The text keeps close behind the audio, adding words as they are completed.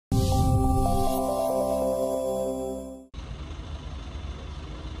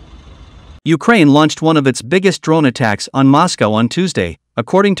Ukraine launched one of its biggest drone attacks on Moscow on Tuesday,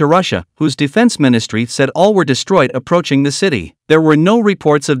 according to Russia, whose defense ministry said all were destroyed approaching the city. There were no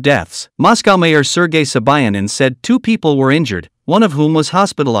reports of deaths. Moscow Mayor Sergei Sobyanin said 2 people were injured, one of whom was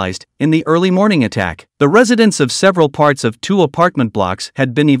hospitalized, in the early morning attack. The residents of several parts of 2 apartment blocks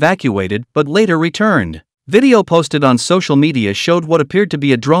had been evacuated but later returned. Video posted on social media showed what appeared to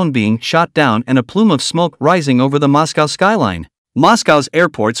be a drone being shot down and a plume of smoke rising over the Moscow skyline. Moscow's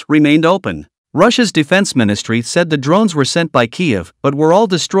airports remained open. Russia's defense ministry said the drones were sent by Kiev but were all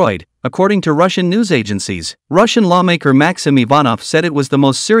destroyed, according to Russian news agencies. Russian lawmaker Maxim Ivanov said it was the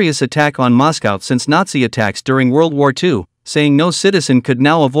most serious attack on Moscow since Nazi attacks during World War II, saying no citizen could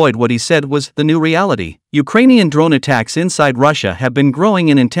now avoid what he said was the new reality. Ukrainian drone attacks inside Russia have been growing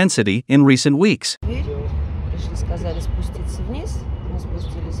in intensity in recent weeks.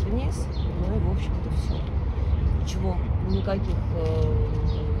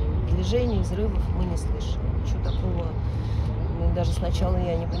 Движений, взрывов мы не слышали. Ничего такого. Даже сначала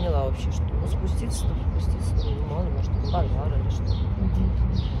я не поняла вообще, что спуститься, мало, может, пожар или что.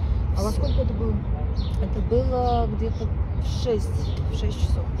 А во сколько это было? Это было где-то в 6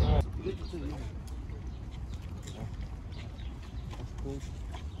 часов.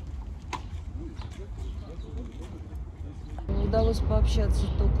 Удалось пообщаться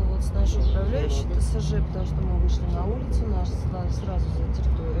только вот с нашей управляющей ТСЖ, потому что мы вышли на улицу, нас сразу за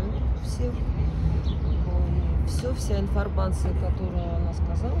территорию всех. И вся информация, которую она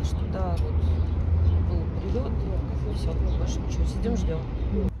сказала, что да, вот был прилет, все, больше ничего, сидим, ждем.